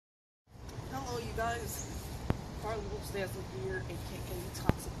you guys, Carlos Dazzle here, aka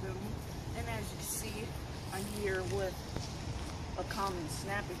Toxic Venom, and as you can see, I'm here with a common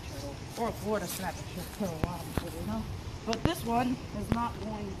snapping turtle, or a Florida snapping turtle, you know. But this one is not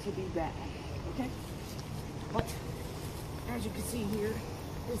going to be bad, okay? But as you can see here,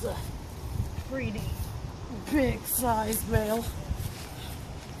 is a pretty big sized male.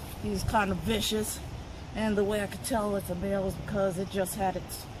 He's kind of vicious, and the way I could tell it's a male is because it just had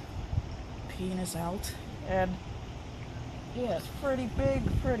its penis out, and yeah, it's pretty big,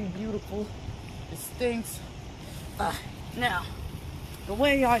 pretty beautiful. It stinks. Now, the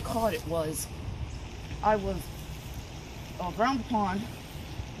way I caught it was, I was around the pond.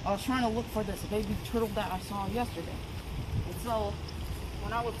 I was trying to look for this baby turtle that I saw yesterday. And so,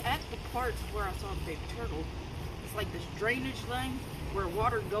 when I was at the part where I saw the baby turtle, it's like this drainage thing where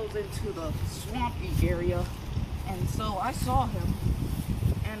water goes into the swampy area. And so I saw him,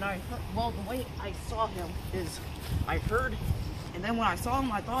 and I heard, well, the way I saw him is I heard, and then when I saw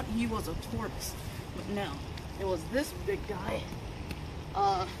him, I thought he was a tortoise. But no, it was this big guy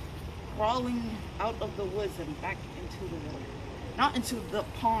crawling out of the woods and back into the water. Not into the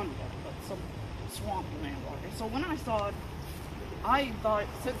pond water, but some swampland water. So when I saw it, I thought,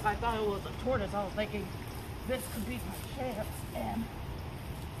 since I thought it was a tortoise, I was thinking, this could be my chance, and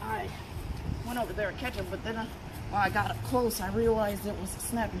I went over there to catch him, but then when I got up close, I realized it was a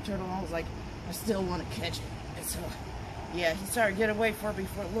snapping turtle, and I was like, I still want to catch it. And so, yeah, he started getting away from me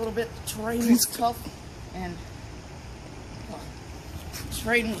for a little bit. The terrain was tough, and the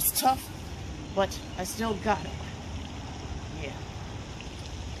terrain was tough, but I still got it. Yeah.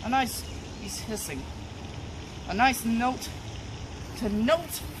 A nice, he's hissing. A nice note to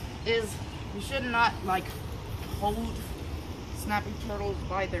note is you should not, like, hold snapping turtles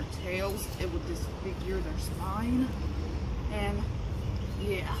by their tails. It would disfigure their spine. And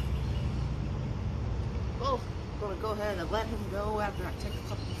yeah, well, I'm gonna go ahead and let him go after I take a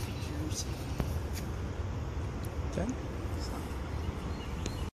couple of pictures. Okay.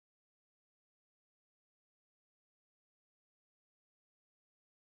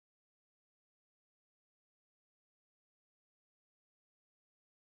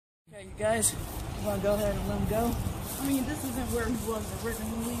 Okay, you guys, I'm gonna go ahead and let him go. I mean, this isn't where he was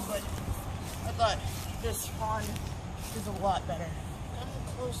originally, but I thought this pond is a lot better. Come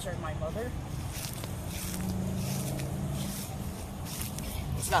closer, my mother.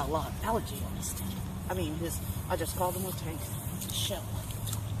 He's got a lot of algae on his tank. I mean, I just called him a tank. Shell.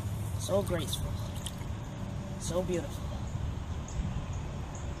 So graceful. So beautiful.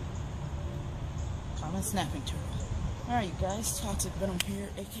 Common snapping turtle. Alright, you guys, Toxic Venom here,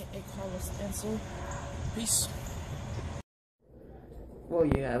 aka Carlos Dazzle. Peace. Well,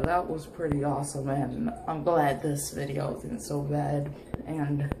 yeah, that was pretty awesome, and I'm glad this video isn't so bad.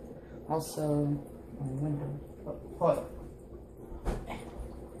 And also, my window. What?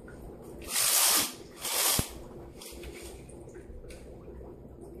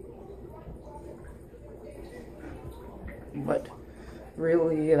 But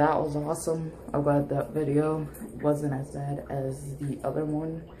really, that was awesome. I'm glad that video wasn't as bad as the other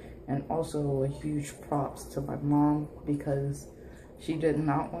one. And also a huge props to my mom, because she did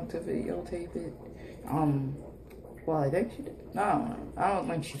not want to videotape it. Well, I think she did. No, I don't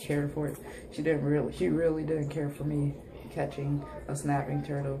think she cared for it. She really didn't care for me catching a snapping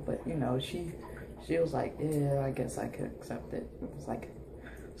turtle. But you know, she was like, yeah, I guess I could accept it. It was like,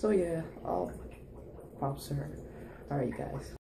 so yeah, all props to her. Alright, you guys.